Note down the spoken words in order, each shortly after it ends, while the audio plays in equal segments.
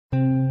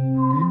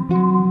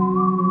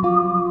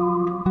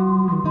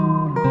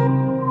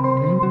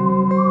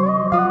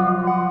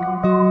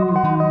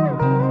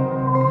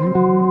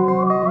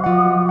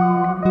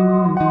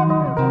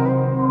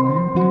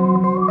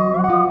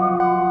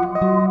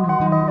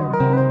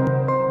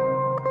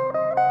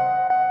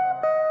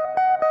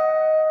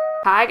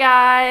Hi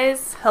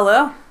guys.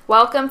 Hello.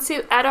 Welcome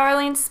to Ed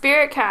Arlene's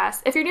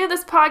Spiritcast. If you're new to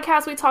this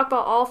podcast, we talk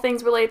about all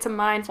things related to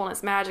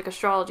mindfulness, magic,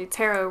 astrology,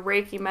 tarot,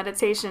 Reiki,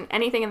 meditation,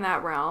 anything in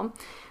that realm.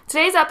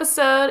 Today's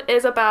episode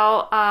is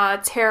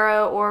about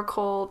tarot,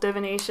 oracle,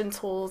 divination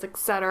tools,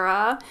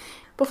 etc.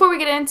 Before we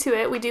get into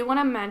it, we do want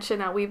to mention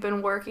that we've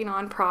been working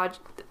on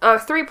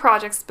three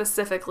projects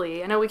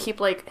specifically. I know we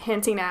keep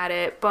hinting at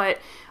it, but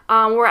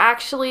we're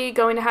actually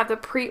going to have the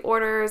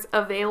pre-orders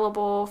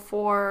available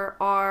for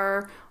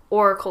our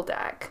oracle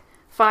deck.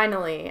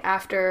 Finally,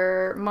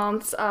 after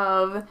months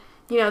of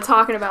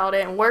talking about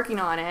it and working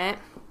on it,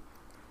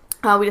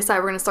 we decided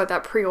we're going to start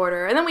that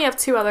pre-order. And then we have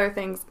two other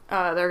things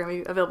that are going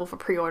to be available for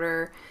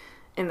pre-order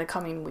in the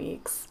coming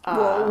weeks.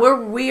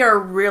 We are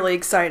really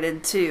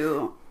excited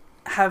to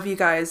have you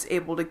guys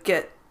able to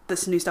get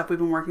this new stuff we've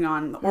been working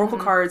on. The oracle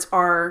cards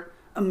are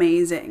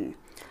amazing.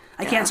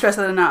 I can't stress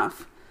that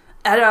enough.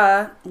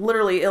 Edda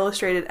literally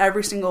illustrated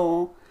every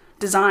single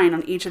design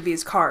on each of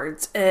these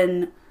cards,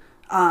 and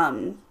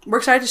we're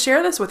excited to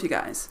share this with you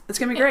guys. It's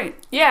gonna be great.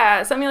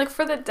 Yeah, so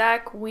for the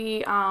deck,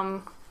 we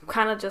kind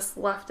of just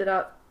left it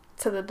up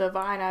to the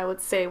divine, I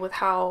would say, with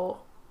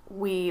how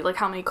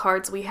many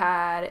cards we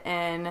had,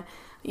 and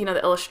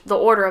the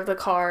order of the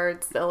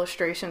cards, the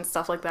illustrations,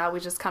 stuff like that.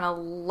 We just kind of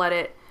let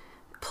it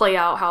play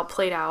out how it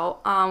played out.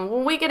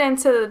 When we get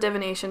into the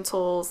divination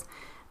tools,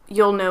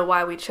 you'll know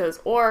why we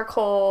chose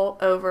oracle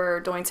over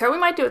doing tarot. We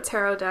might do a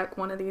tarot deck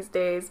one of these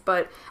days,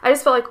 but I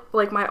just felt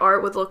like my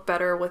art would look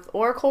better with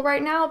oracle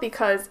right now,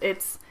 because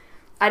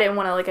I didn't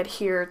want to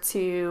adhere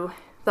to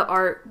the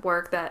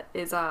artwork that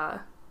is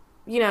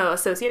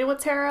associated with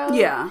tarot.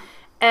 Yeah.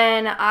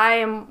 And I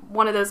am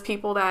one of those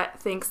people that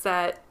thinks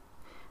that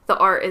the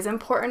art is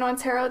important on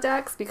tarot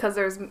decks, because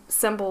there's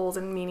symbols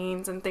and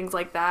meanings and things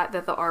like that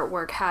the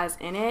artwork has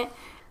in it.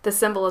 The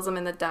symbolism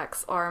in the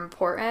decks are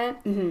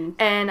important,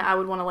 and I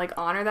would want to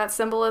honor that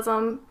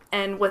symbolism.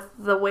 And with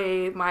the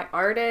way my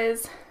art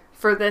is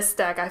for this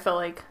deck, I felt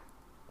like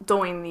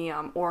doing the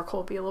oracle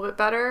would be a little bit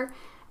better.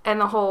 And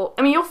the whole,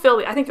 I think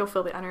you'll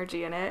feel the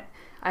energy in it.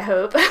 I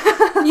hope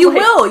you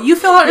will. You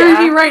feel that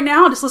energy right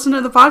now. Just listen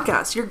to the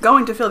podcast. You're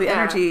going to feel the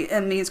energy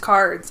in these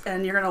cards,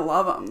 and you're gonna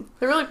love them.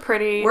 They're really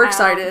pretty. We're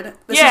excited.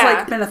 This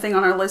has been a thing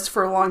on our list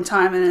for a long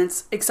time, and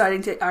it's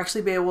exciting to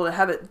actually be able to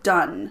have it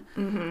done.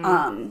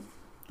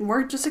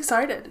 We're just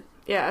excited.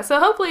 Yeah, so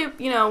hopefully,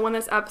 when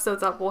this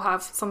episode's up, we'll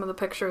have some of the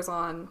pictures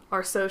on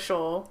our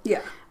social.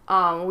 Yeah.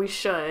 We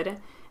should.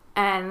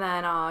 And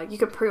then you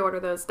can pre-order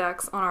those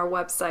decks on our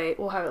website.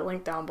 We'll have it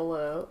linked down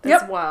below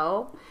as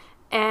well.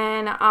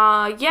 And,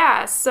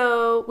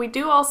 so we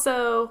do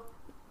also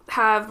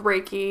have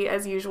Reiki,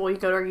 as usual. You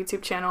go to our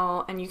YouTube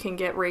channel, and you can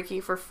get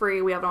Reiki for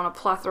free. We have it on a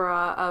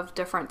plethora of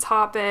different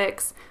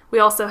topics. We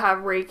also have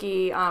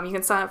Reiki. You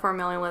can sign up for our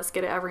mailing list,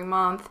 get it every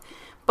month.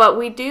 But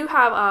we do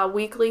have a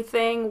weekly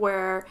thing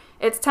where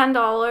it's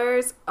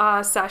 $10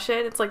 a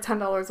session. It's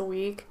 $10 a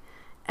week.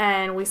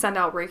 And we send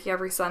out Reiki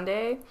every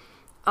Sunday.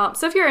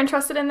 So if you're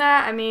interested in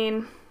that,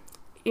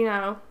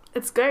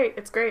 it's great.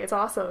 It's great. It's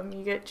awesome.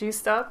 You get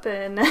juiced up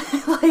and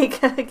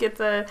get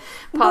the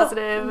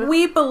positive. Well,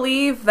 we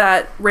believe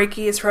that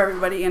Reiki is for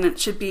everybody, and it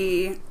should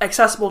be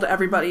accessible to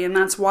everybody. And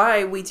that's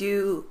why we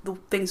do the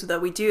things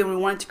that we do. And we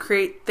wanted to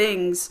create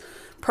things,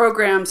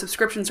 programs,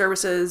 subscription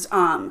services,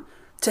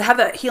 to have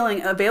that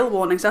healing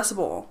available and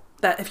accessible,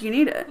 that if you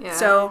need it. Yeah.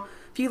 So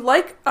if you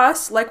like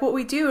us, like what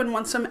we do, and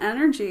want some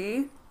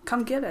energy,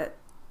 come get it.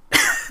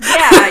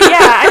 Yeah.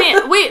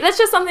 That's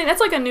just something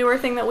that's a newer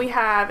thing that we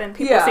have, and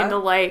people seem to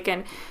like.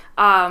 And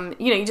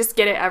you just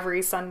get it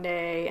every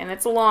Sunday, and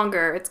it's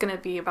longer. It's going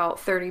to be about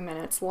 30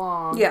 minutes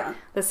long. Yeah.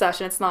 The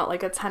session. It's not a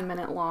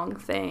 10-minute long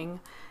thing,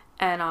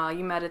 and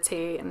you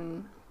meditate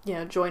and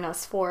join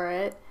us for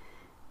it.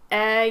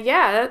 I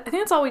think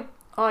that's all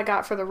I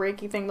got for the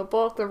Reiki thing. The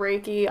book, the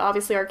Reiki,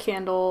 obviously our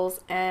candles,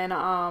 and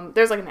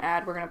there's an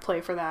ad we're going to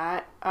play for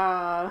that.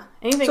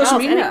 Anything social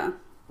else? Media.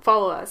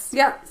 Follow us.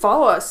 Yeah,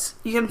 follow us.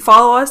 You can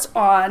follow us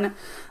on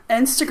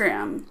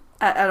Instagram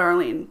at Ed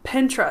Arlene,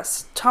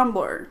 Pinterest,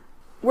 Tumblr,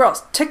 where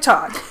else?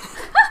 TikTok,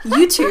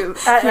 YouTube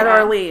at Ed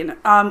Arlene.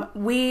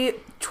 We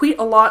tweet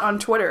a lot on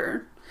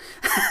Twitter.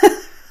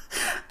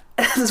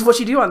 This is what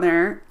you do on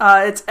there.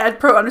 It's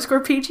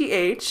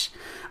 @pro_PGH.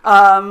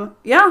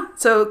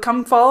 So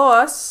come follow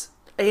us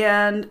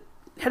and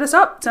hit us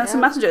up. Send us some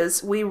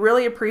messages. We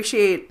really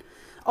appreciate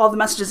all the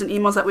messages and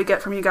emails that we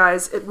get from you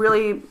guys. It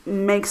really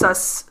makes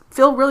us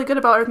feel really good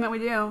about everything that we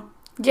do.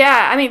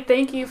 Yeah,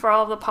 thank you for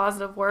all the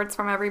positive words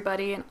from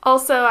everybody. And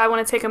also, I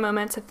want to take a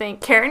moment to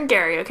thank Karen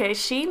Gary, okay?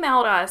 She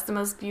mailed us the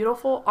most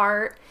beautiful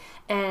art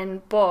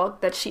and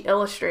book that she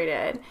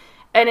illustrated.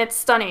 And it's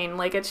stunning.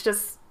 It's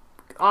just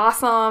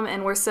awesome,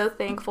 and we're so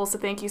thankful. So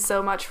thank you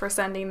so much for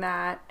sending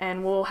that.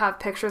 And we'll have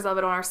pictures of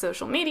it on our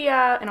social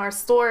media and our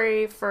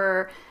story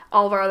for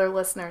all of our other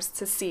listeners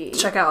to see.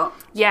 Check out.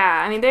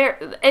 Yeah, I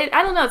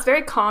don't know, it's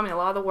very calming. A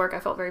lot of the work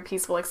I felt very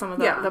peaceful, some of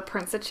the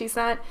prints that she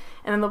sent,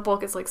 and then the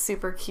book is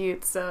super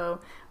cute. So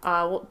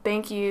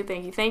thank you.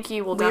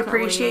 We'll definitely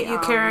appreciate you,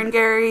 Karen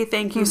Gary.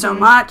 Thank you so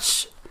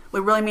much.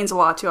 It really means a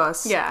lot to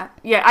us. Yeah.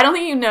 I don't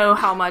think you know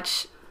how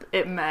much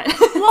it meant.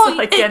 Well,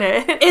 I get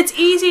it. It's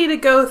easy to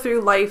go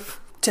through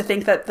life to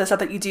think that the stuff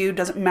that you do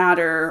doesn't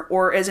matter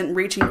or isn't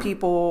reaching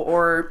people,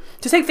 or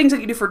to take things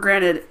that you do for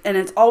granted. And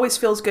it always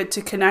feels good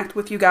to connect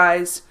with you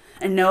guys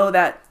and know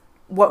that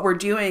what we're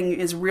doing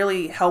is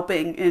really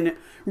helping in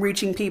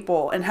reaching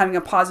people and having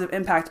a positive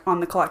impact on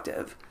the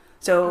collective.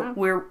 So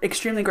we're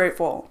extremely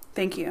grateful.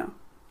 Thank you.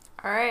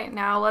 All right,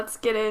 now let's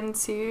get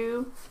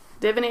into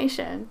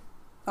divination.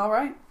 All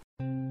right.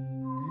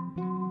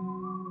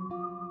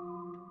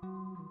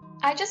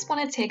 I just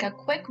want to take a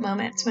quick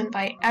moment to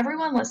invite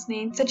everyone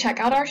listening to check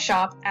out our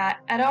shop at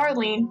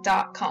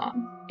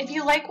edarlene.com. If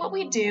you like what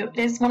we do, it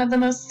is one of the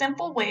most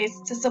simple ways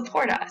to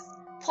support us.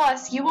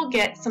 Plus, you will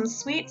get some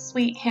sweet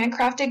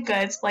handcrafted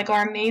goods like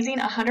our amazing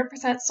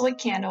 100% soy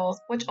candles,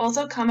 which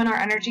also come in our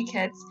energy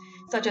kits,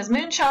 such as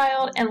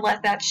Moonchild and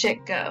Let That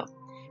Shit Go.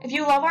 If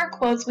you love our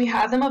quotes, we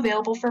have them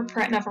available for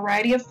print in a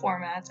variety of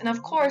formats. And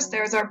of course,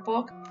 there's our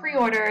book,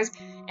 pre-orders,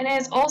 and it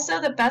is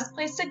also the best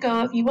place to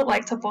go if you would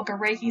like to book a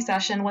Reiki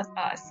session with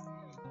us.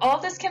 All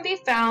of this can be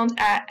found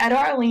at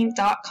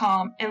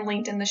edarlene.com and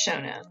linked in the show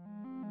notes.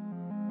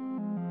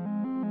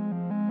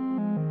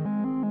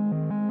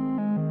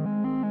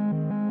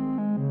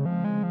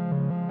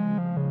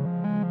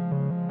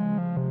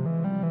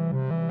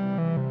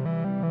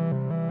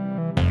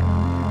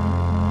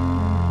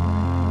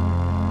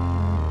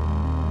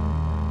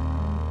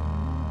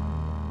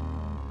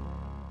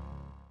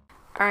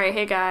 Alright,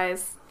 hey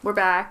guys, we're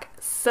back.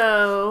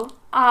 So,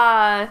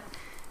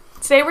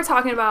 today we're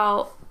talking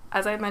about,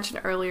 as I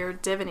mentioned earlier,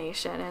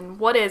 divination. And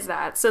what is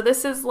that? So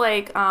this is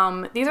like,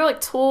 these are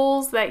like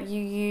tools that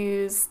you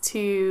use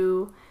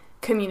to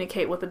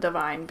communicate with the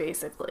divine,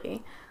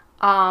 basically.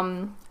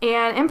 And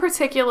in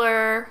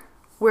particular,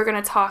 we're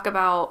going to talk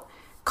about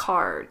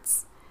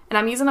cards. And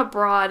I'm using a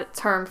broad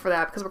term for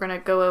that because we're going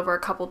to go over a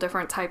couple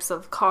different types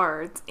of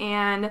cards.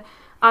 And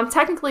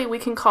technically, we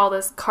can call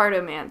this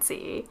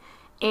cartomancy.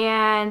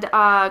 And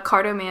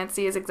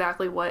cartomancy is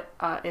exactly what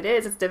it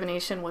is. It's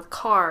divination with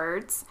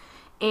cards.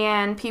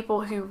 And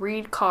people who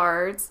read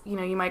cards, you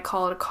know, you might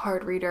call it a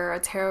card reader, a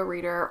tarot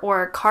reader,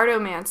 or a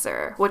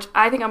cartomancer, which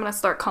I think I'm going to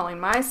start calling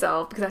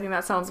myself because I think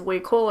that sounds way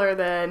cooler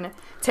than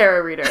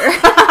tarot reader.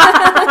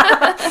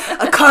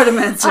 A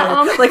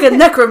cartomancer, like a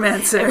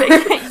necromancer.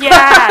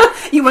 Yeah.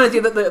 You want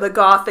to do the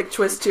gothic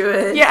twist to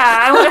it.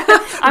 Yeah,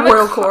 I'm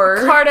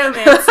Worldcore.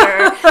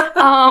 Cartomancer.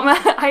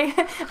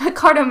 A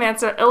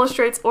cartomancer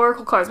illustrates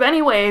oracle cards. But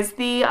anyways,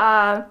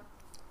 now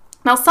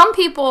some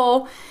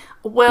people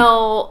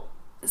will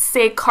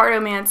say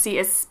cartomancy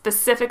is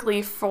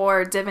specifically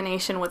for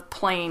divination with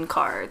playing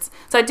cards.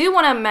 So I do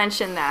want to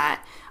mention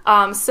that.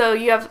 So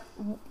you have,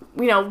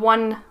 you know,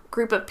 one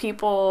group of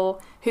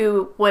people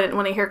who,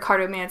 when they hear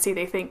cartomancy,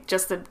 they think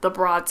just the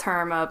broad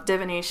term of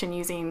divination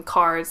using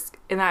cards,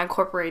 and that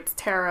incorporates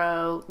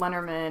tarot,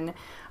 Lenormand,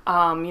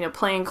 you know,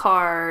 playing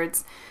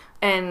cards,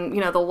 and, you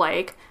know, the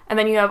like. And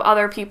then you have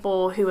other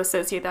people who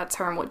associate that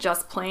term with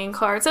just playing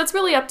cards. So it's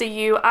really up to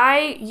you.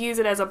 I use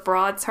it as a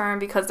broad term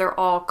because they're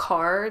all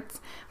cards.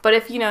 But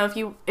if you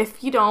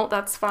don't,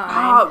 that's fine.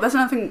 Oh, that's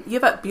another thing. You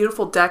have that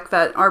beautiful deck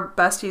that our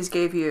besties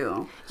gave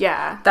you.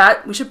 Yeah.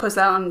 We should post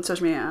that on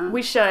social media.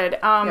 We should.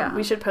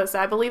 We should post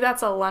that. I believe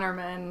that's a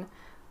Lenormand.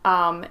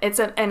 It's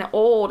an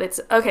old,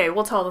 okay,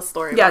 we'll tell the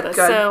story about this.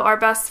 Good. So our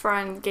best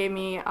friend gave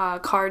me a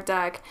card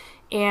deck,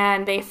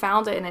 and they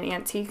found it in an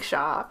antique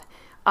shop.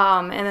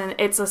 And then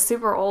it's a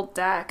super old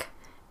deck,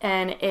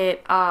 and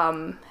it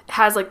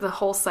has like the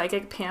whole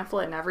psychic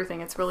pamphlet and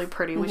everything. It's really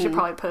pretty. We should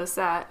probably post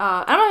that.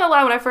 I'm not gonna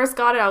lie, when I first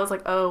got it, I was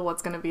like, oh,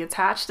 what's gonna be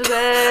attached to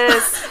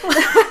this?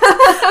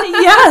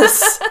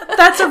 Yes,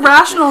 that's a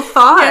rational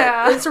thought.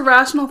 Yeah. It's a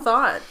rational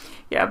thought.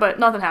 Yeah, but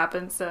nothing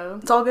happened, so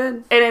it's all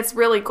good. And it's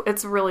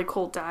a really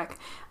cool deck.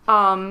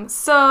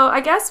 So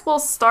I guess we'll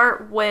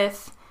start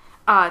with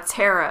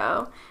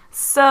tarot.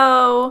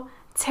 So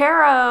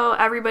tarot,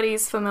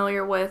 everybody's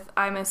familiar with,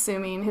 I'm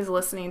assuming, who's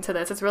listening to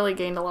this. It's really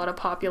gained a lot of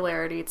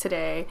popularity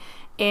today.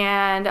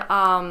 And you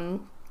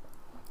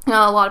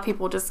know, a lot of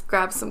people just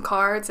grab some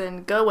cards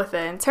and go with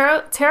it. And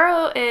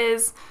tarot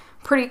is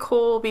pretty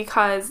cool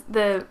because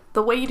the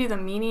way you do the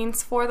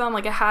meanings for them,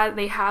 like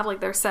they have like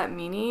their set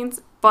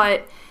meanings,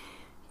 but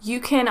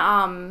you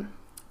can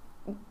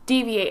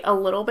deviate a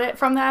little bit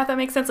from that, if that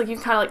makes sense. Like you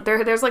kind of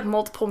like there's like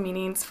multiple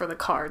meanings for the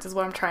cards is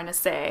what I'm trying to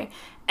say.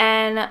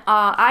 And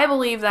I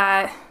believe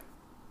that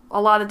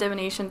a lot of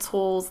divination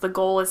tools, the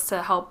goal is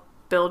to help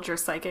build your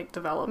psychic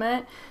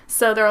development.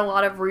 So there are a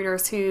lot of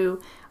readers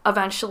who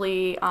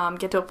eventually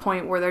get to a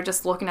point where they're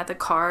just looking at the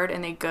card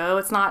and they go.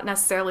 It's not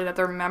necessarily that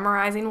they're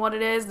memorizing what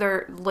it is.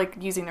 They're like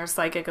using their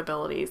psychic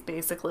abilities,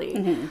 basically.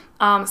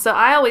 Mm-hmm. So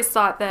I always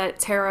thought that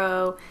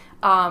tarot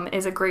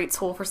is a great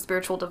tool for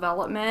spiritual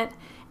development.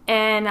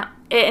 And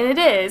it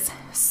is.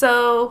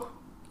 So,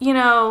 you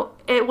know,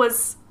 it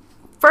was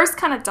first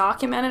kind of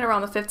documented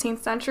around the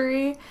 15th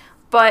century,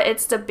 but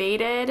it's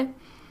debated,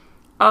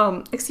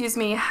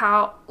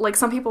 how, like,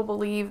 some people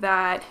believe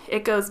that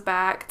it goes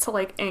back to,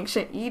 like,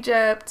 ancient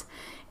Egypt,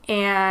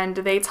 and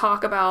they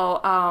talk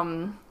about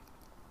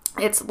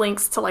its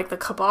links to like the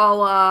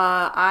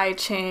Kabbalah, I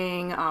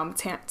Ching,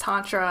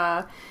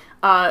 Tantra.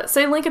 So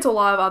they link it to a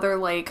lot of other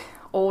like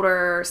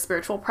older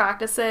spiritual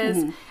practices,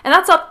 and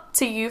that's up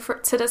to you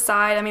to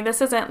decide. I mean,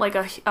 this isn't like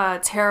a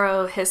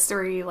tarot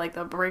history, like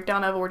the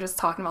breakdown of it. We're just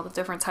talking about the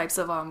different types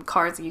of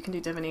cards that you can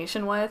do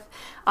divination with.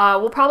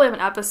 We'll probably have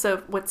an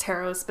episode with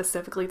tarot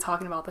specifically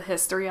talking about the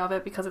history of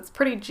it because it's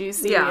pretty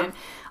juicy. Yeah. And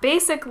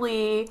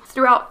basically,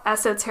 throughout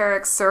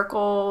esoteric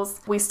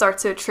circles, we start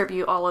to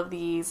attribute all of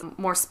these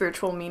more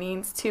spiritual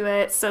meanings to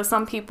it. So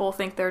some people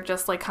think they're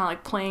just like kind of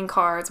like playing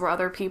cards, where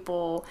other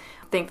people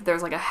think that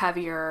there's like a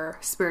heavier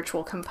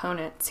spiritual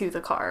component to the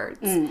cards.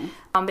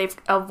 They've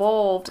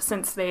evolved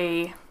since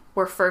they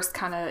were first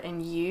kind of in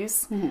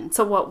use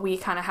to what we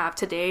kind of have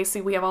today.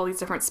 So we have all these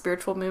different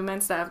spiritual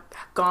movements that have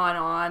gone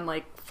on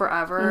like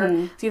forever.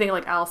 So you think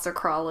like Aleister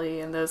Crowley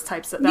and those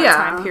types of that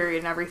time period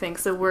and everything.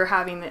 So we're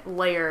having it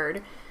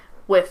layered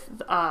with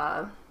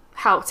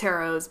how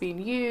tarot is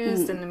being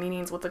used and the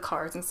meanings with the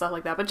cards and stuff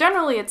like that. But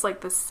generally it's like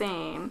the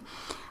same.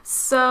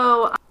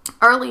 So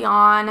early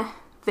on,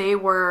 they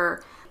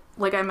were,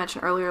 like I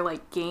mentioned earlier,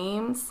 like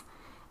games,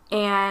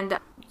 and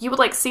you would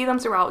like see them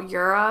throughout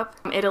Europe.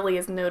 Italy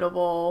is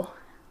notable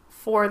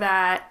for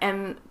that,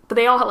 but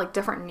they all had like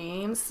different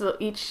names. So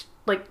each,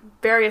 like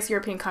various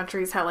European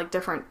countries had like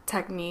different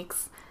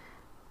techniques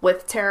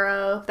with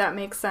tarot, if that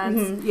makes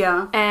sense.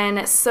 Yeah.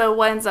 And so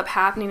what ends up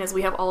happening is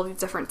we have all of these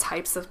different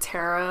types of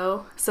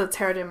tarot. So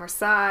Tarot de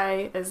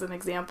Marseille is an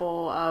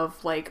example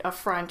of like a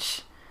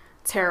French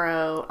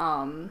tarot,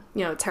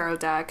 tarot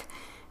deck.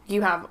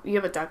 You have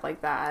a deck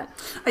like that.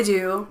 I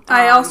do.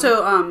 I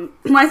also,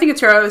 when I think of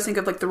tarot, I always think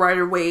of like the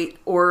Rider-Waite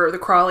or the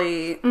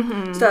Crawley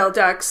style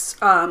decks.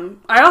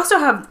 I also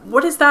have,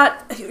 what is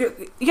that?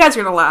 You guys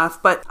are going to laugh,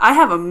 but I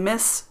have a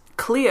Miss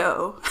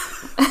Cleo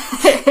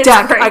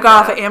deck I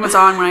got off of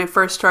Amazon when I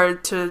first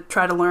started to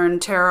try to learn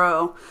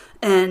tarot.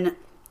 And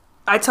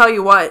I tell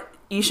you what,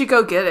 you should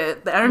go get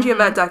it. The energy of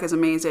that deck is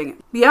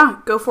amazing. Yeah,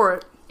 go for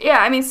it. Yeah,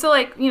 I mean, so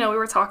like, we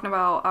were talking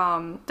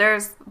about,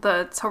 there's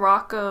the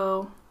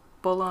Tarocco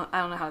I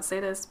don't know how to say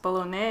this,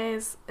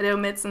 Bolognese. It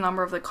omits the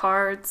number of the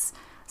cards.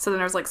 So then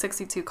there's like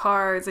 62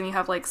 cards, and you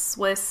have like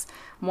Swiss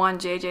 1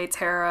 JJ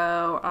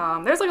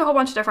tarot. There's like a whole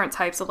bunch of different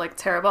types of like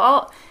tarot,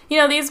 but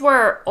these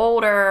were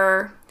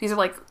older. These are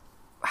like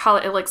how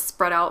it like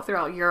spread out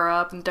throughout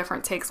Europe and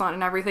different takes on it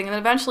and everything. And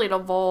eventually it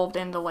evolved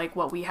into like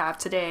what we have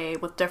today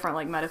with different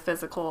like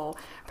metaphysical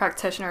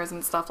practitioners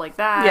and stuff like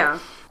that. Yeah.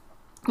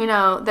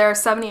 There are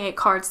 78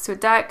 cards to a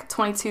deck,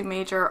 22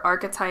 major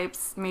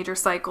archetypes, major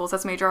cycles,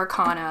 that's major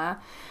arcana.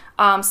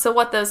 So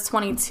what those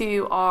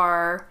 22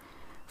 are,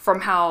 from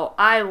how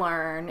I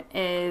learn,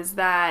 is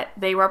that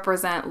they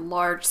represent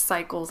large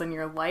cycles in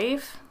your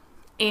life.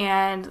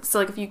 And so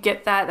like if you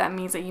get that, that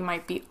means that you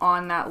might be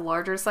on that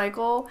larger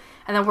cycle.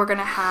 And then we're going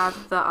to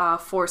have the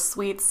 4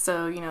 suites,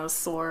 so,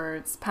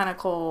 swords,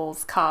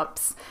 pentacles,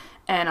 cups,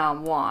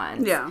 and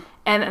wands. Yeah.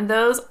 And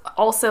those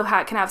also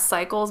can have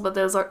cycles, but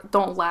those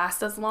don't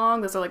last as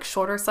long. Those are like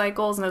shorter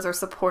cycles, and those are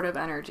supportive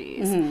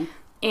energies.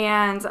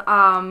 And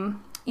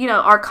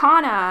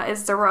arcana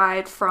is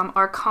derived from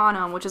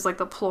arcanum, which is like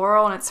the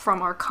plural, and it's from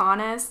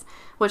arcanus,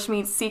 which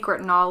means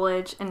secret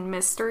knowledge and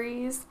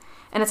mysteries.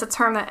 And it's a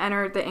term that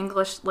entered the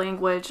English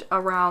language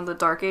around the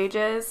Dark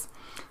Ages.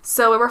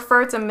 So it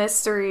referred to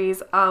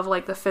mysteries of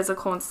like the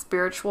physical and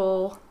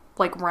spiritual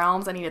like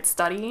realms that needed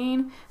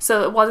studying.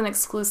 So it wasn't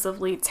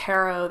exclusively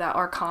tarot that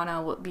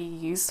arcana would be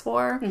used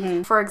for.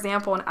 For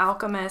example, an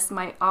alchemist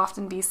might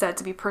often be said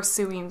to be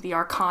pursuing the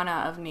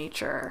arcana of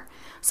nature.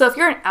 So if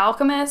you're an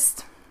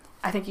alchemist,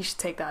 I think you should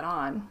take that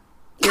on.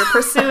 You're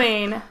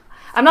pursuing...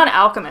 I'm not an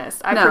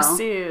alchemist. I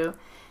pursue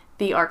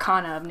the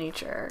arcana of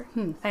nature. I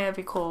think that'd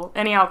be cool.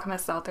 Any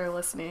alchemists out there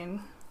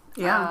listening,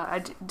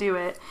 I do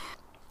it.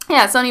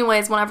 Yeah, so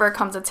anyways, whenever it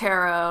comes to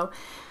tarot,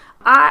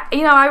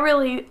 I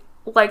really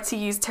like to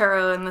use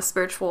tarot in the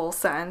spiritual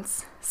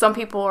sense. Some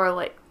people are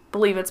like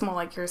believe it's more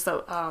like you're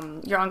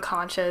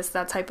unconscious,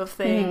 that type of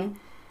thing.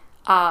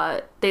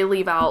 They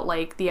leave out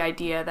like the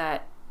idea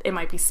that it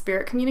might be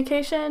spirit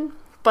communication,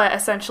 but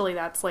essentially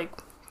that's like,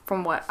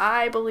 from what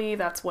I believe,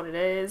 that's what it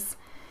is.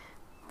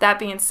 That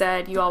being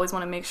said, you always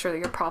want to make sure that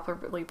you're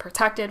properly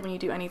protected when you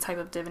do any type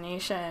of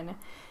divination.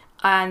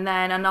 And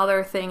then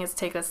another thing is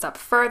take it a step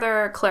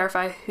further,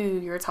 clarify who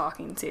you're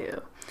talking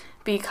to.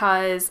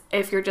 Because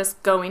if you're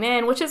just going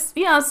in, which is,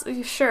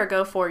 sure,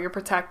 go for it. You're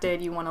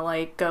protected. You want to,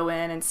 like, go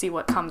in and see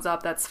what comes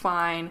up. That's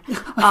fine.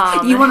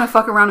 You want to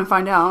fuck around and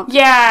find out.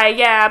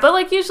 Yeah. But,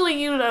 like, usually,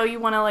 you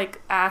want to,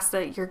 like, ask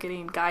that you're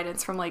getting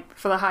guidance from, like,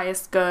 for the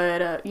highest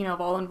good,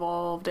 of all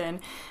involved. And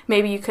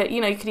maybe you could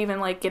even,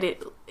 like, get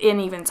it in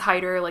even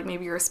tighter. Like,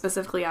 maybe you're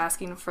specifically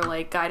asking for,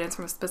 like, guidance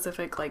from a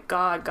specific, like,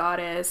 god,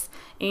 goddess,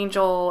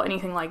 angel,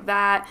 anything like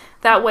that.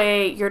 That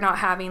way, you're not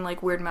having,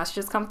 like, weird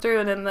messages come through.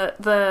 And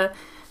then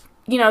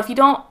if you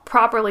don't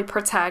properly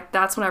protect,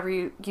 that's whenever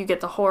you get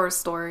the horror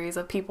stories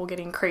of people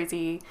getting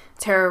crazy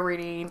tarot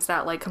readings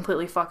that like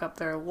completely fuck up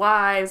their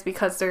lives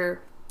because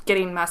they're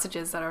getting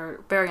messages that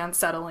are very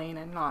unsettling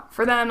and not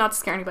for them, not to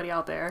scare anybody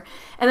out there.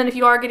 And then if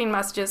you are getting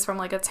messages from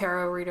like a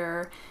tarot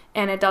reader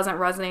and it doesn't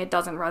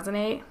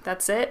resonate,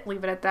 that's it.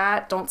 Leave it at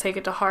that. Don't take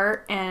it to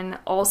heart. And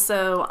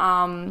also,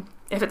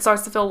 if it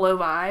starts to feel low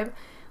vibe,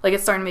 like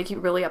it's starting to make you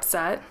really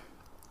upset,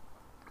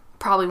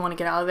 probably want to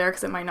get out of there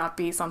because it might not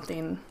be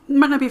something. It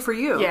might not be for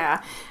you.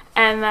 Yeah.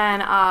 And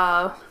then,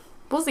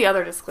 what was the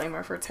other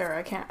disclaimer for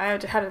tarot? I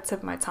had it tip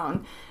of my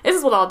tongue. This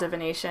is with all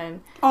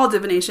divination. All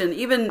divination.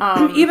 Even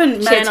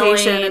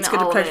meditation, it's good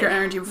to protect your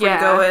energy before you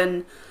go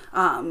in.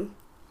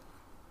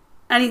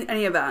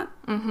 Any of that.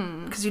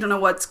 Because you don't know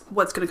what's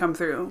going to come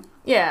through.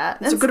 Yeah.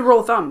 It's a good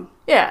rule of thumb.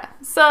 Yeah.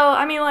 So,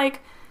 I mean,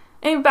 like,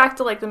 and back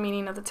to, like, the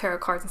meaning of the tarot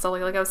cards and stuff.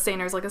 Like I was saying,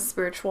 there's, like, a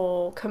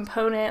spiritual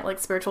component, like,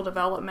 spiritual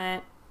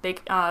development,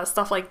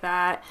 stuff like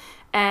that.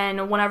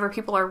 And whenever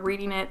people are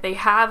reading it, they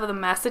have the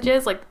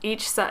messages, like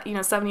each set,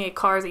 78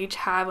 cards each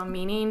have a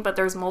meaning, but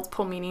there's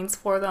multiple meanings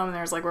for them. And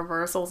there's like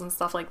reversals and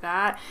stuff like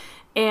that.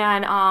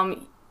 And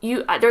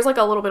there's like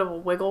a little bit of a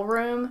wiggle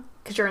room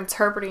because you're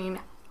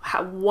interpreting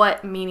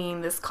what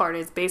meaning this card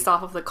is based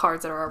off of the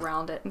cards that are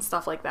around it and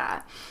stuff like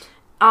that.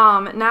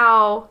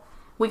 Now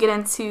we get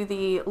into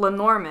the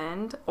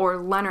Lenormand or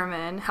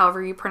Lenormand,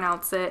 however you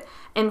pronounce it.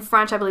 In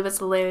French, I believe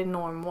it's Le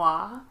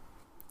Normois.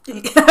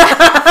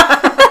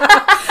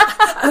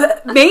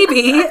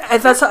 Maybe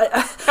that's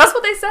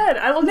what they said.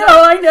 I looked. No,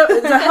 I know.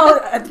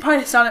 It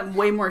probably sounded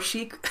way more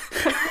chic.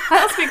 I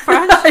don't speak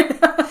French.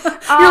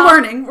 You're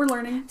learning. We're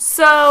learning.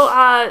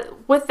 So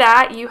with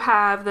that, you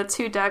have the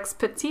 2 decks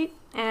Petite,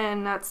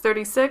 and that's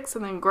 36,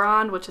 and then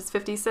Grande, which is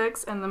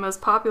 56, and the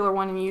most popular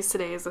one in use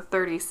today is the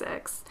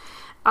 36.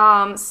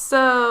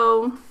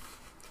 So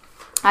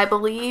I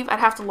believe I'd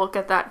have to look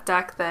at that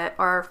deck that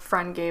our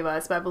friend gave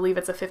us, but I believe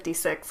it's a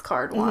 56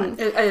 card one.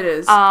 It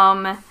is.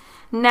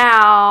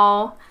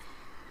 Now,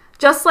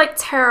 just like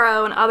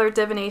tarot and other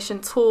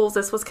divination tools,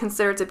 this was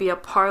considered to be a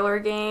parlor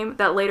game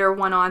that later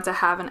went on to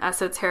have an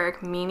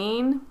esoteric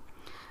meaning.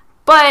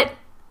 But,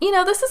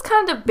 this is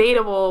kind of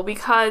debatable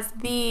because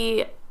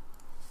the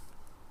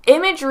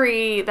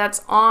imagery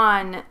that's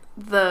on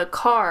the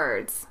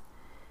cards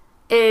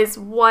is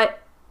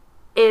what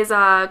is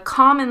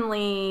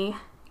commonly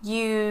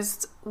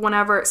used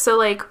whenever, so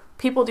like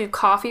people do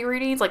coffee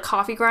readings, like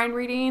coffee grind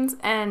readings,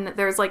 and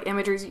there's like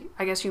images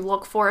I guess you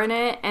look for in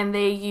it, and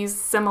they use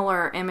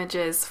similar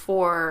images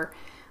for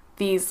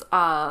these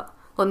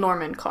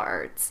Lenormand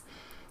cards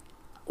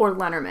or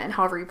Lenormand,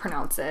 however you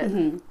pronounce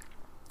it.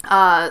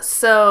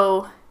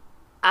 So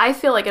I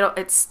feel like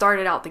it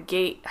started out the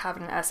gate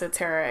having an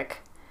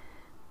esoteric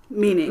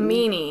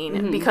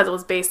meaning because it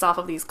was based off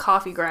of these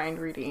coffee grind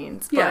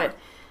readings. But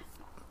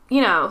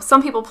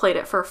some people played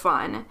it for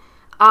fun.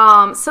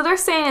 So they're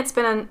saying it's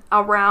been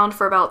around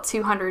for about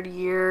 200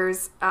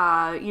 years.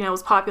 It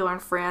was popular in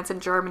France and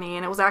Germany,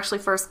 and it was actually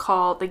first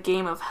called the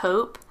Game of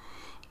Hope.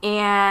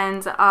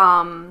 And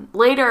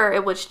later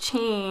it was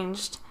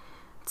changed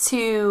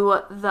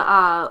to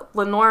the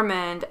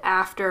Lenormand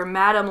after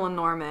Madame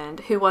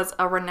Lenormand, who was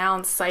a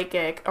renowned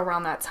psychic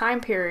around that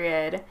time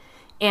period.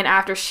 And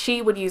after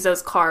she would use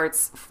those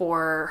cards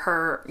for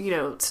her,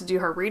 to do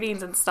her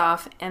readings and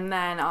stuff. And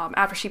then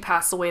after she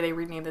passed away, they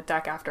renamed the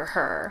deck after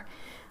her.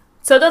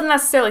 So it doesn't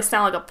necessarily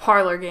sound like a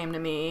parlor game to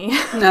me.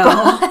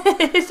 No.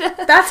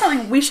 That's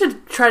something we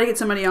should try to get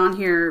somebody on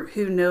here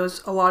who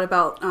knows a lot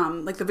about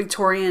like the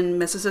Victorian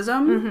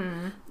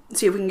mysticism.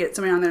 See if we can get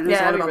somebody on there who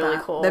knows a lot about really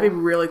that. Cool. That'd be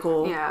really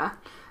cool. Yeah,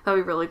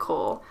 that'd be really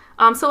cool.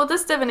 So with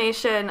this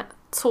divination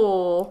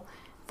tool,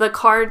 the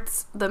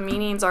cards, the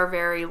meanings are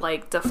very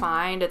like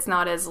defined. It's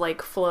not as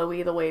like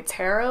flowy the way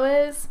tarot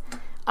is.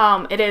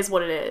 It is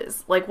what it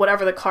is. Like,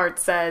 whatever the card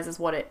says is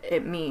what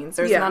it means.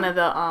 There's none of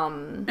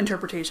the,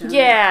 interpretation.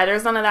 Yeah,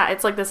 there's none of that.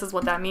 It's like, this is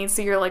what that means.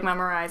 So you're, like,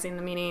 memorizing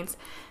the meanings.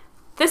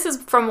 This is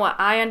from what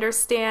I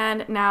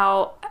understand.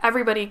 Now,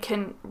 everybody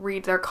can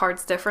read their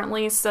cards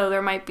differently. So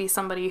there might be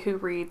somebody who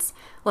reads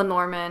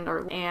Lenormand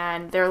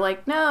and they're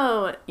like,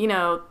 no,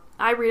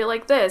 I read it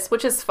like this,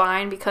 which is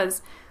fine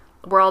because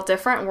we're all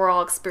different. We're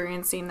all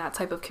experiencing that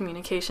type of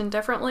communication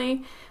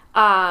differently.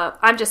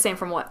 I'm just saying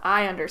from what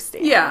I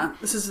understand. Yeah,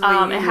 this is the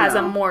way it has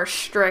a more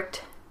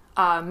strict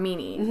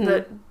meaning.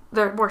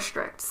 They're more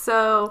strict.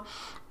 So,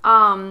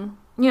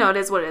 it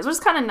is what it is, which is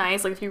kind of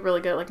nice. Like, if you're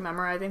really good at like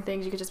memorizing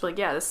things, you could just be like,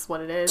 yeah, this is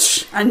what it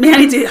is. And man, I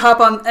need to hop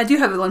on. I do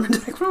have a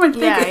Lenormand deck. What am I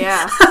thinking?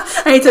 Yeah.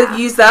 I need to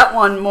use that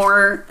one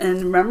more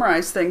and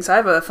memorize things. I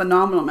have a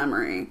phenomenal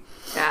memory.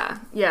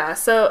 Yeah.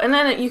 So, and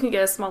then you can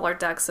get a smaller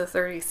deck. So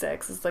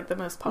 36 is like the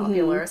most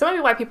popular. So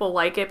maybe why people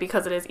like it,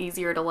 because it is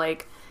easier to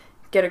like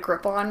get a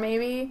grip on,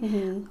 maybe.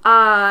 And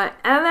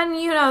then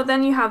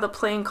then you have the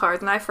playing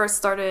cards, and I first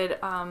started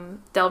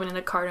delving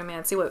into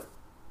cartomancy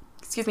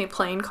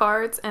playing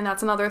cards, and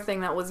that's another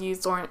thing that was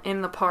used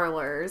in the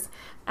parlors.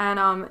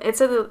 And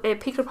it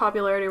peaked in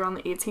popularity around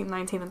the 18th,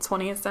 19th, and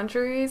 20th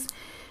centuries,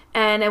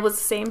 and it was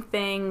the same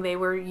thing. They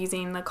were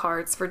using the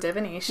cards for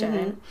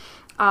divination,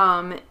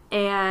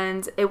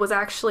 and it was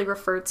actually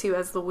referred to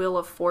as the Wheel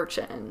of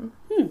Fortune.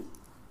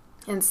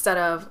 instead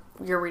of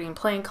you're reading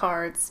playing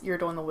cards, you're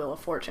doing the Wheel of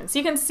Fortune. So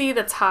you can see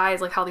the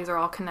ties, like how these are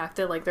all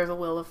connected. Like there's a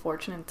Wheel of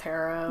Fortune in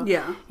tarot.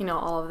 Yeah. You know,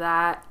 all of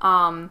that.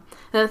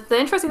 The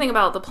interesting thing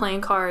about the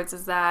playing cards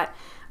is that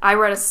I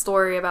read a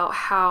story about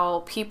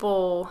how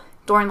people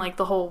during like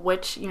the whole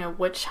witch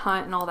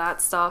hunt and all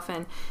that stuff,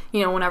 and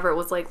you know, whenever it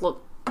was like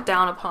looked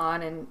down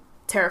upon and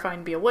terrifying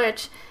to be a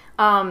witch,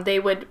 they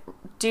would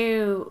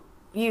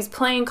use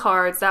playing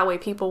cards, that way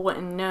people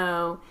wouldn't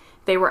know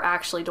they were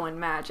actually doing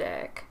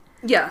magic.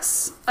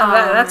 Yes.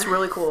 That's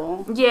really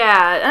cool.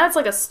 Yeah, and that's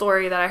like a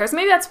story that I heard. So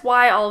maybe that's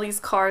why all these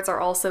cards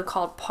are also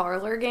called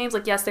parlor games.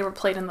 Like, yes, they were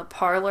played in the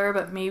parlor,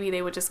 but maybe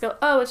they would just go,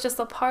 oh, it's just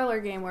a parlor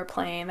game we're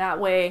playing.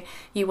 That way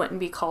you wouldn't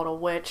be called a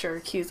witch or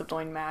accused of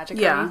doing magic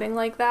or anything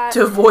like that.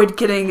 To avoid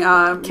getting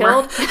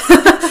killed.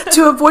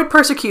 To avoid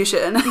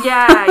persecution.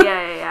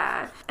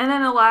 Yeah. And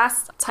then the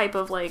last type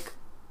of like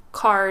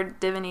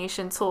card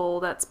divination tool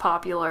that's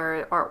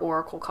popular are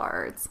oracle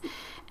cards.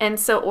 And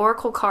so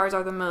oracle cards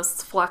are the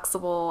most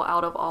flexible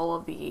out of all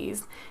of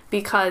these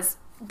because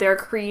they're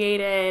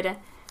created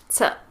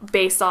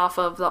based off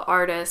of the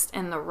artist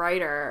and the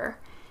writer,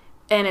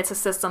 and it's a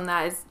system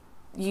that is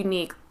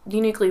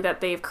uniquely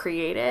that they've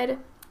created.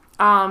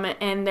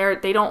 And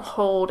they don't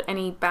hold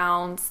any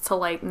bounds to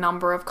like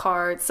number of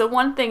cards. So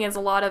one thing is a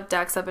lot of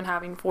decks have been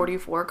having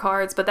 44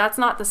 cards, but that's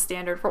not the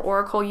standard for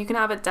Oracle. You can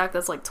have a deck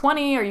that's like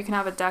 20, or you can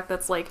have a deck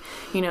that's like,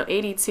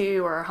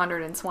 82 or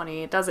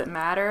 120. It doesn't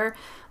matter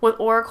with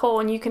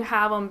Oracle, and you can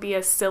have them be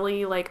as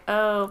silly like,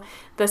 oh,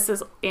 this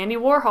is Andy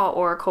Warhol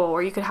Oracle,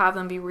 or you could have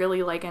them be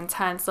really like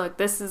intense, like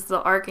this is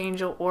the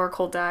Archangel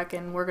Oracle deck,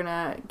 and we're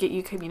gonna get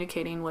you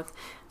communicating with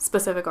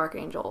specific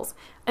archangels.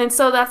 And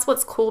so that's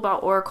what's cool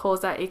about Oracle,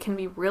 is that it can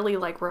be really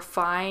like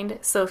refined.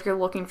 So if you're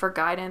looking for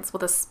guidance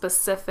with a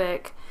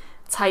specific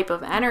type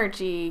of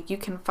energy, you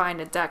can find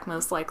a deck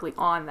most likely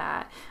on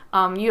that.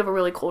 You have a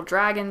really cool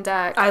dragon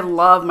deck. I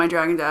love my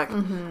dragon deck.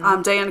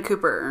 Mm-hmm. Diana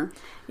Cooper.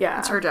 Yeah.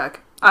 It's her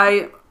deck.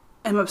 I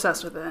am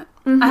obsessed with it.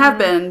 Mm-hmm. I have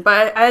been,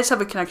 but I just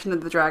have a connection to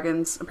the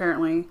dragons,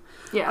 apparently.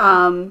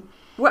 Yeah.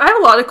 Well, I have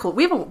a lot of cool.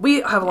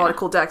 We have a lot of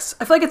cool decks.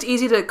 I feel like it's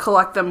easy to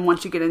collect them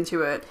once you get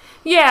into it.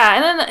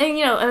 Yeah,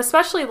 and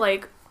especially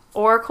like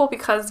Oracle,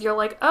 because you're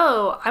like,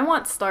 oh, I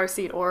want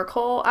Starseed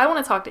Oracle. I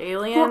want to talk to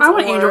aliens. Well, I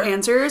want angel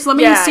answers. Let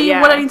me see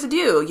what I need to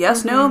do.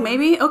 Yes, no,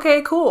 maybe.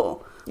 Okay,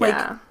 cool.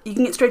 Like you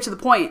can get straight to the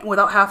point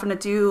without having to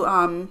do.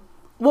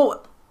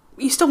 Well,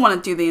 you still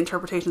want to do the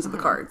interpretations of the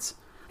cards.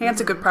 I think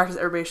that's a good practice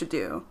that everybody should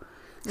do.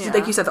 Yeah.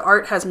 Like you said, the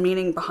art has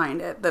meaning behind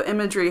it. The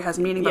imagery has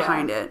meaning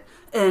behind it.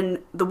 And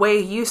the way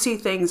you see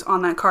things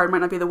on that card might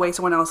not be the way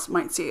someone else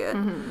might see it.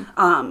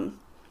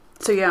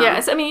 So, yeah. Yeah,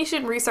 so, I mean, you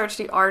should research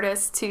the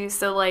artist, too.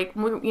 So, like,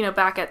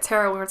 back at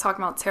tarot, when we were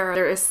talking about tarot,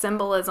 there is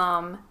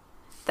symbolism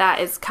that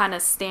is kind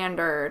of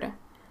standard.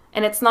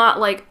 And it's not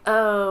like,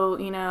 oh,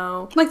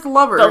 like the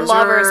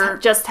lovers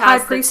just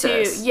has the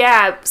two.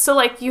 Yeah, so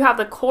like you have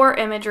the core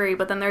imagery,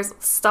 but then there's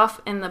stuff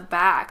in the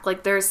back.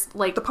 Like there's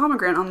like the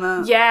pomegranate on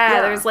the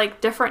there's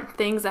like different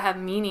things that have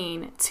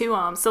meaning to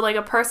them. So like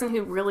a person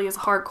who really is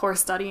hardcore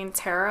studying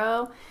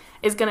tarot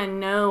is gonna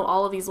know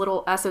all of these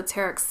little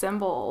esoteric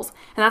symbols,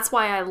 and that's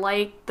why I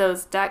like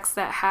those decks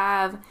that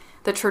have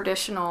the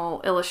traditional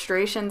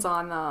illustrations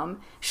on them.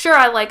 Sure,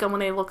 I like them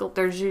when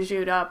they're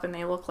jujued up and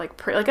they look like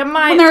pretty. Like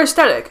when they're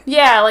aesthetic.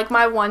 Yeah, like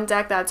my one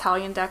deck, that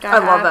Italian deck I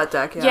have. love that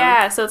deck, yeah.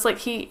 Yeah, so it's like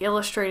he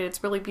illustrated,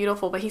 it's really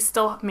beautiful, but he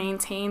still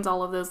maintains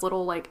all of those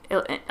little like,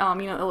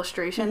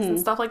 illustrations and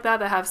stuff like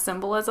that have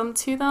symbolism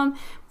to them.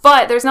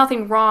 But there's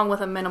nothing wrong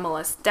with a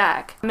minimalist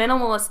deck. A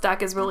minimalist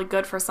deck is really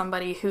good for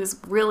somebody who's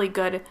really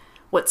good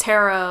with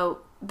tarot.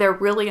 They're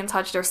really in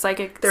touch. Their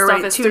psychic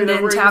stuff is through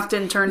the roof. Tapped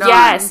in, turned on.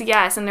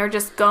 Yes, and they're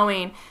just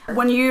going.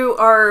 When you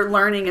are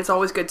learning, it's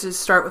always good to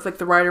start with like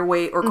the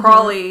Rider-Waite or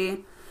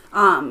Crawley,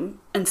 and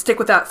stick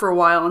with that for a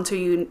while until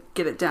you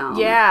get it down.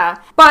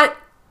 Yeah, but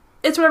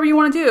it's whatever you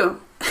want to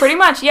do. Pretty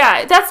much,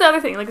 yeah. That's the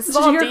other thing. Like this is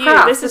all your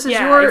craft. This is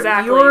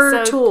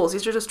your tools.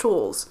 These are just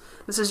tools.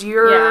 This is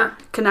your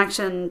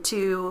connection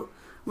to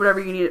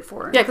whatever you need it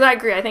for. Yeah, because I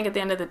agree. I think at the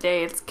end of the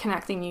day, it's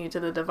connecting you to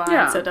the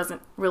divine, so it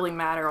doesn't really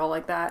matter all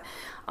like that.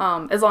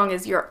 As long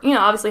as you're,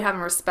 obviously having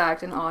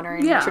respect and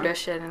honoring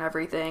tradition and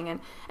everything.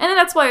 And then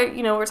that's why,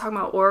 we're talking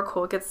about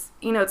Oracle. It gets,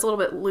 it's a little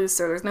bit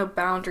looser. There's no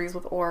boundaries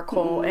with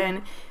Oracle.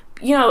 And,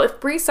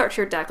 if research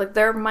your deck, like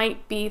there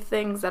might be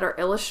things that are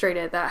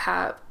illustrated that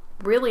have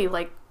really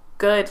like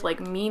good like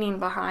meaning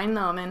behind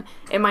them, and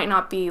it might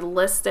not be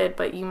listed,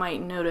 but you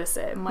might notice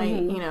it. It might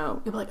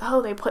you'll be like,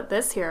 oh, they put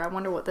this here, I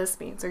wonder what this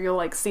means, or you'll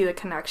like see the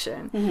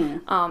connection.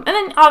 And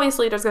then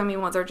obviously there's gonna be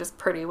ones that are just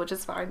pretty, which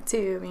is fine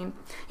too. I mean,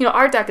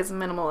 our deck is a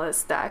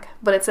minimalist deck,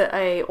 but it's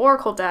a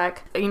oracle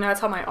deck. That's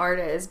how my art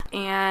is.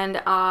 And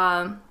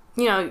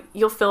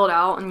you'll fill it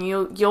out and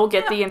you'll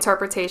get the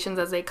interpretations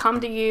as they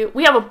come to you.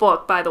 We have a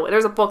book, by the way.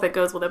 There's a book that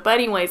goes with it. But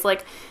anyways,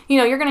 like,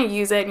 you're going to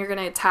use it and you're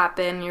going to tap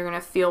in and you're going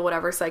to feel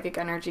whatever psychic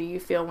energy you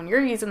feel when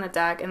you're using the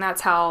deck. And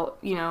that's how,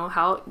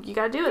 how you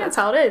got to do it. That's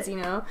how it is,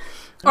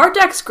 Our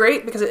deck's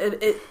great because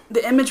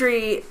the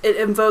imagery, it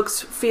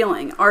invokes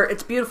feeling.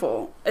 It's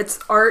beautiful.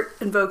 Art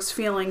invokes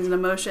feelings and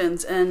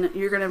emotions, and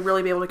you're going to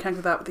really be able to connect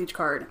with that with each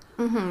card.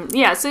 Mm-hmm.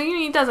 Yeah, so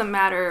it doesn't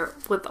matter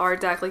with our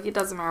deck. Like, it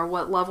doesn't matter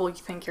what level you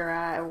think you're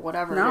at or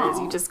whatever it is.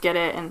 You just get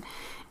it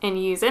and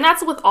use it. And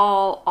that's with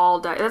all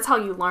deck. That's how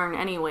you learn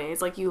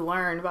anyways. Like, you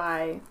learn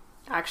by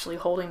actually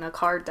holding a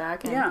card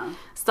deck and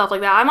stuff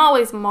like that. I'm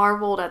always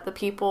marveled at the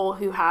people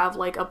who have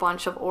like a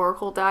bunch of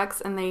oracle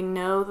decks and they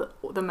know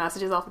the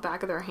messages off the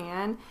back of their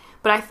hand.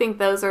 But I think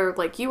those are,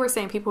 like you were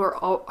saying, people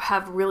who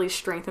have really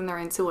strengthened their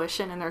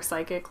intuition and their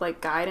psychic like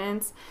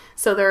guidance.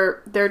 So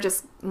they're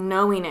just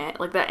knowing it,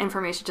 like that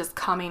information just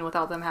coming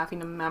without them having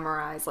to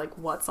memorize like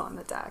what's on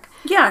the deck.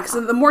 Yeah,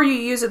 because the more you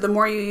use it, the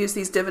more you use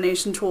these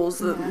divination tools,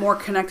 the more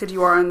connected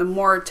you are and the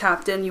more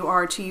tapped in you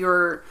are to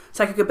your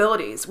psychic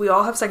abilities. We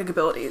all have psychic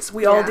abilities.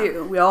 We all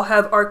do. We all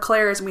have our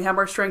clairs and we have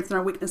our strengths and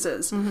our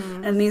weaknesses.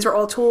 Mm-hmm. And these are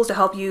all tools to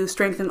help you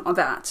strengthen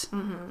that.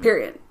 Mm-hmm.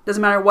 Period.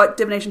 Doesn't matter what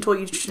divination tool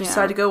you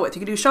decide to go with.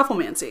 You can do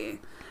shufflemancy.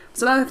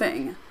 It's another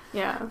thing.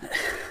 Yeah.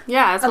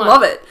 I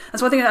love it.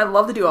 That's one thing that I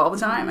love to do all the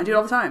time. I do it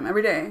all the time,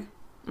 every day.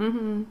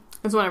 Mm-hmm.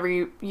 It's whenever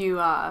you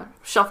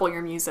shuffle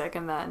your music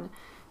and then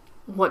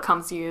what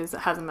comes to you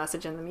has a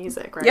message in the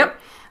music, right? Yep.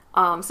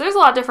 So there's a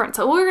lot of different.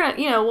 So we're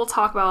gonna, we'll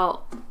talk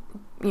about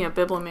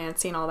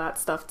bibliomancy and all that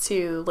stuff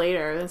too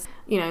later.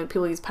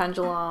 People use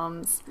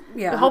pendulums.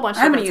 Yeah, a whole bunch.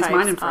 I haven't used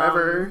mine in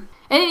forever.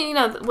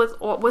 And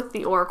with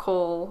the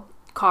oracle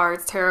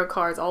cards, tarot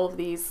cards, all of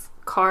these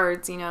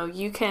cards,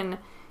 you can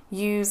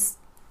use.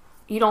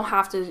 You don't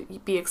have to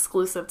be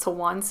exclusive to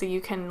one, so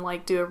you can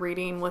like do a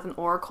reading with an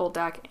oracle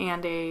deck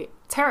and a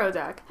tarot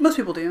deck. Most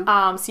people do.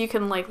 So you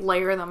can like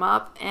layer them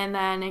up, and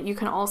then you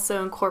can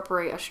also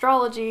incorporate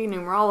astrology,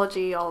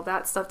 numerology, all of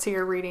that stuff to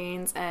your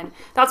readings, and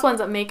that's what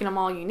ends up making them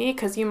all unique,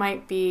 because you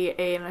might be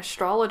an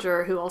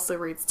astrologer who also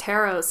reads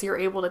tarot, so you're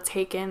able to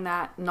take in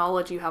that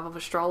knowledge you have of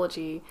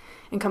astrology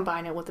and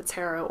combine it with the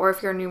tarot. Or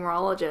if you're a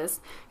numerologist,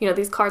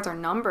 these cards are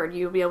numbered,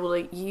 you'll be able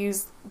to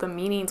use the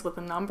meanings with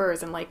the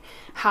numbers and like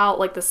how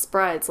like the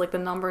spreads, like the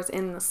numbers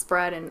in the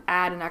spread, and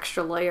add an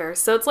extra layer.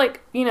 So it's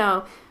like,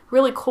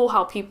 really cool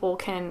how people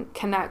can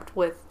connect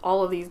with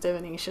all of these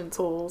divination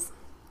tools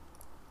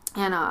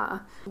and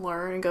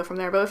learn and go from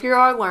there. But if you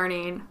are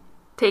learning,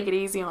 take it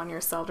easy on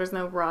yourself. There's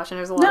no rush, and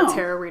there's a lot of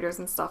tarot readers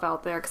and stuff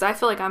out there, because I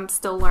feel like I'm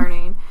still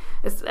learning.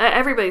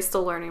 Everybody's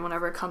still learning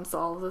whenever it comes to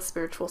all of the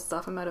spiritual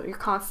stuff. And you're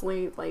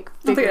constly like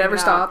I don't think it ever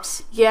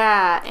stops.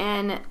 Yeah,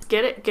 and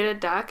get a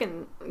deck.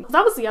 And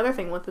that was the other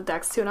thing with the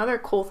decks too. Another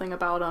cool thing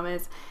about them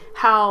is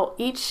how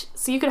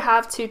so you could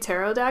have 2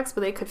 tarot decks,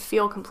 but they could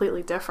feel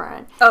completely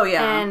different. Oh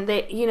yeah. And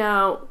they,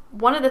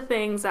 one of the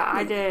things that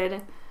I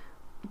did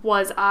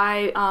was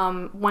I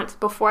went,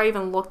 before I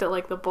even looked at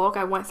like the book,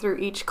 I went through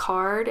each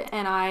card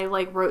and I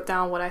like wrote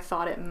down what I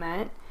thought it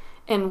meant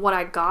and what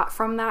I got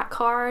from that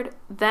card.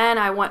 Then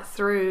I went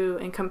through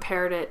and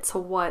compared it to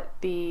what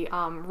the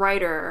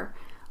writer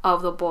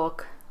of the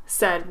book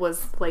said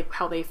was like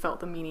how they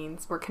felt the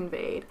meanings were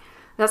conveyed.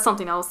 That's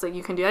something else that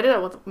you can do. I did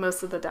that with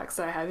most of the decks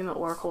that I have, in the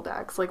oracle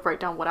decks, like write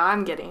down what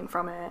I'm getting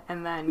from it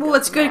and then well,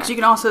 it's good because you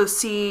can also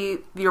see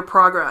your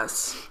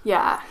progress.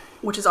 Yeah.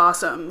 Which is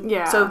awesome.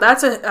 Yeah. So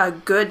that's a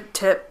good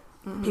tip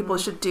people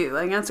should do.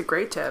 I think that's a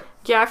great tip.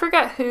 Yeah, I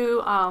forget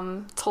who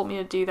told me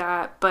to do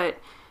that, but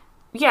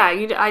yeah,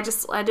 I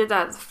did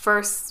that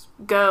first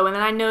go, and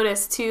then I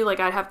noticed too, like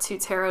I'd have 2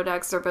 tarot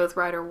decks. They're both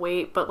Rider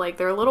Waite, but like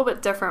they're a little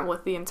bit different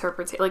with the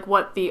like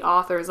what the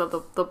authors of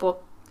the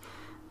book,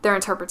 their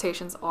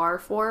interpretations are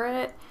for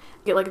it.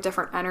 You get like a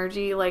different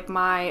energy. Like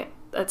my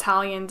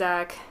Italian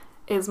deck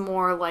is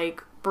more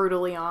like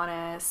brutally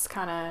honest,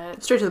 kind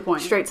of straight to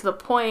the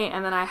point,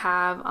 and then I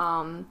have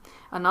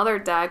another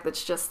deck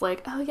that's just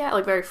like, oh yeah,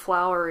 like very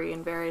flowery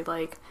and very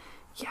like,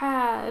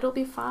 yeah, it'll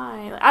be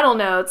fine. Like, I don't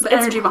know, it's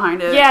energy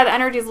behind it. Yeah, the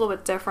energy is a little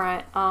bit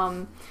different.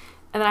 And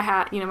then I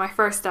had, my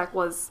first deck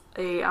was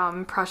a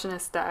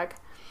impressionist deck.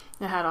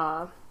 It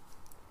had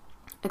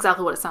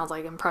exactly what it sounds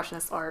like,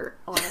 impressionist art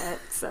on it.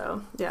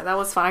 So yeah, that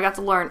was fun. I got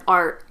to learn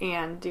art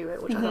and do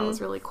it, which I thought was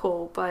really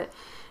cool. But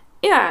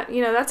yeah,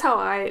 that's how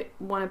I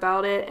went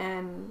about it,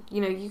 and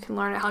you can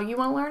learn it how you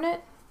want to learn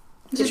it.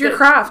 It's your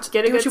craft.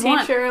 Get a good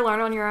teacher,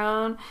 learn on your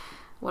own,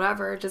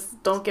 whatever.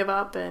 Just don't give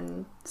up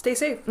and stay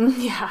safe.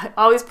 Yeah,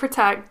 always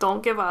protect.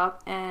 Don't give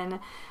up, and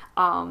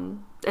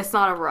it's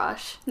not a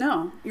rush.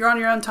 No, you're on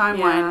your own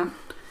timeline.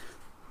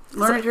 Yeah.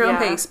 Learn at your own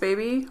pace,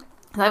 baby.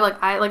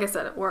 Like I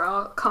said, we're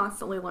all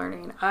constantly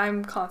learning.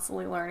 I'm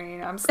constantly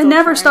learning. I'm still. It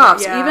never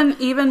stops. Yeah.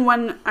 Even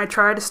when I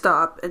try to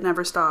stop, it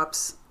never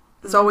stops.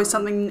 There's always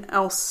something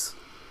else.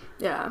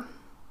 Yeah.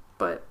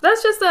 But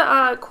that's just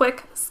a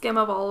quick skim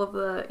of all of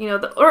the,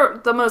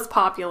 the most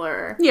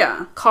popular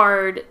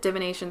card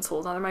divination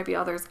tools. Now, there might be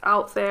others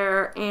out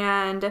there.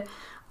 And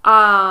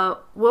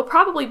We'll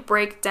probably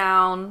break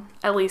down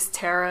at least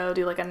tarot,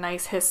 do like a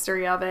nice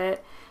history of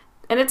it.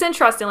 And it's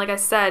interesting, like I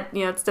said,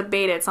 it's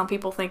debated. Some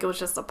people think it was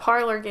just a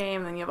parlor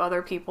game, and then you have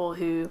other people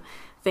who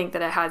think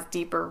that it has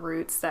deeper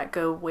roots that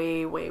go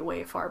way, way,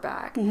 way far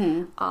back.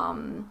 And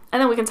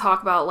then we can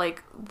talk about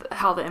like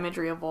how the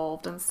imagery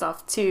evolved and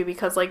stuff too,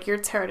 because like your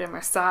Tarot de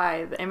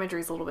Marseille, the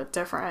imagery is a little bit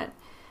different,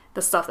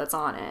 the stuff that's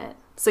on it.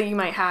 So you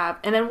might have,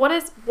 and then what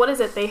is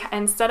it? They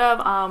instead of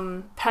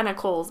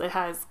pentacles, it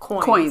has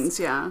coins. Coins,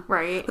 yeah,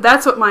 right. But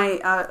that's what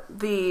my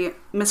the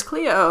Miss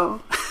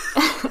Cleo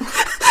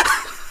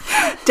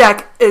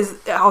deck is.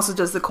 It also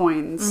does the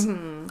coins,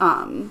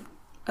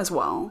 as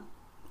well.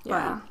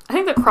 Yeah, but I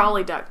think the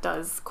Crawley deck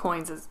does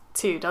coins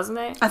too, doesn't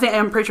it?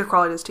 I'm pretty sure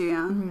Crawley does too.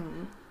 Yeah.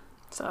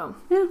 So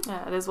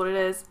yeah, it is what it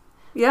is.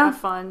 Yeah, have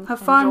fun,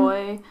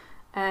 enjoy.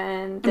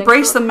 And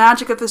embrace the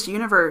magic of this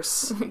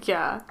universe.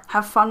 Yeah.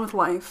 Have fun with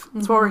life.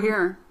 That's why we're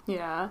here.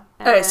 Yeah.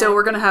 Okay, so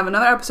we're going to have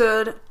another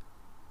episode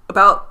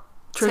about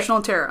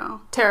traditional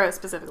tarot. Tarot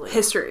specifically.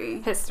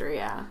 History,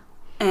 yeah.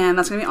 And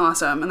that's going to be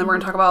awesome. And then we're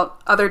going to talk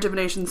about other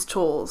divinations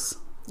tools.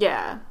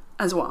 Yeah.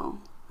 As well.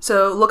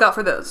 So look out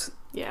for those.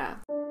 Yeah.